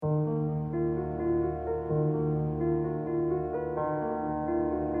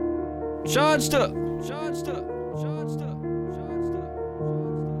Charged up.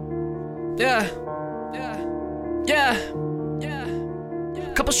 Yeah.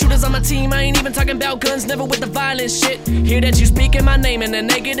 Couple shooters on my team, I ain't even talking about guns, never with the violent shit. Hear that you speaking my name in a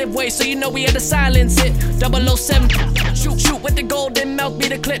negative way, so you know we had to silence it. 007, shoot with the golden mouth, be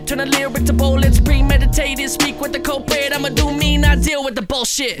the clip, turn a lyric to bullets, premeditated, speak with the culprit. I'ma do me, not deal with the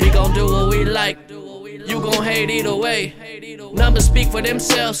bullshit. We gon' do what we like, you gon' hate either way. Numbers speak for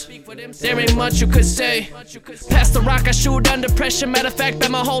themselves, there ain't much you could say. Pass the rock, I shoot under pressure. Matter of fact,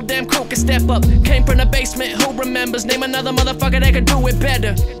 bet my whole damn crew can step up. Came from the basement, who remembers? Name another motherfucker that could do it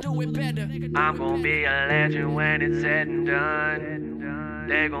better. I'm gon' be a legend when it's said and done.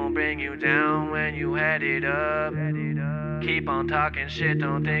 They gon' bring you down when you had it up. Keep on talking shit,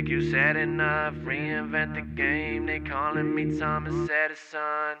 don't think you said enough. Reinvent the game, they calling me Thomas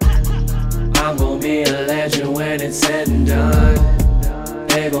Edison. I'm gon' be a legend when it's said and done.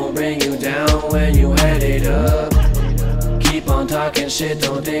 They gon' bring you down when you had it up. Keep on talking shit,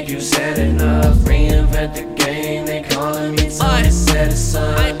 don't think you said enough. Reinvent the game, they calling me Thomas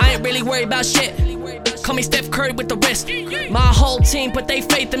Edison. I ain't really worried about shit. Call me Steph Curry with the wrist. My whole team put they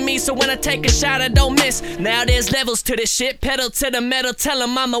faith in me, so when I take a shot I don't miss. Now there's levels to this shit, pedal to the metal, tell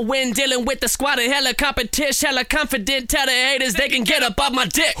them I'ma win. Dealing with the squad and hella competition, hella confident. Tell the haters they can get up off my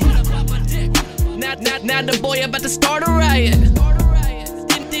dick. Now the boy about to start a riot.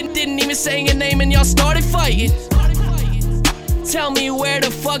 Didn't even say your name and y'all started fighting. Tell me where the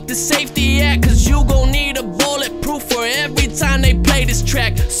fuck the safety at, cause you gon' need a bulletproof for every time they play this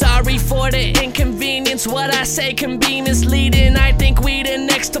track. Sorry for the inconvenience, what I say can be misleading. I think we the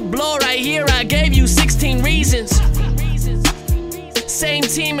next to blow right here, I gave you 16 reasons. Same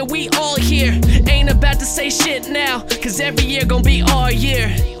team and we all here. Ain't about to say shit now, cause every year gon' be our year.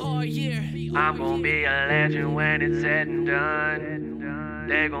 I'm gon' be a legend when it's said and done.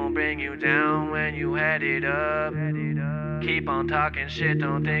 They gon' bring you down when you had it up. Keep on talking shit,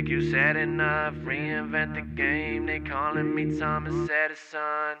 don't think you said enough. Reinvent the game, they calling me Thomas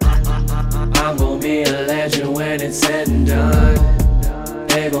Edison. I'm gon' be a legend when it's said and done.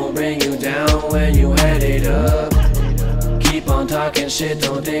 They gon' bring you down when you had it up. Keep on talking shit,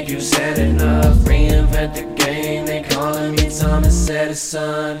 don't think you said enough. Reinvent the game, they calling me Thomas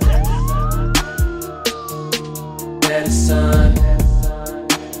Edison. Edison.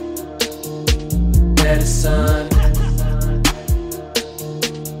 Edison.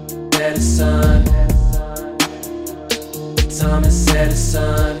 Edison. Thomas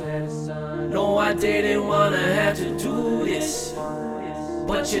Edison. No, I didn't wanna have to do this,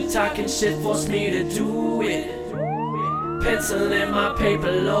 but your talking shit forced me to do it. Pencil in my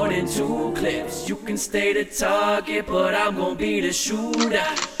paper, loading 2 clips. You can stay the target, but I'm gon' be the shooter.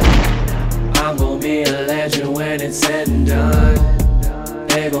 I'm gon' be a legend when it's said and done.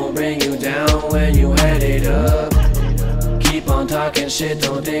 They gon' bring you down when you had it up. Keep on talking shit,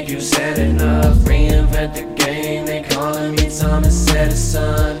 don't think you said enough. Reinvent the game, they calling me Thomas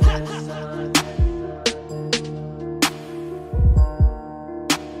Edison.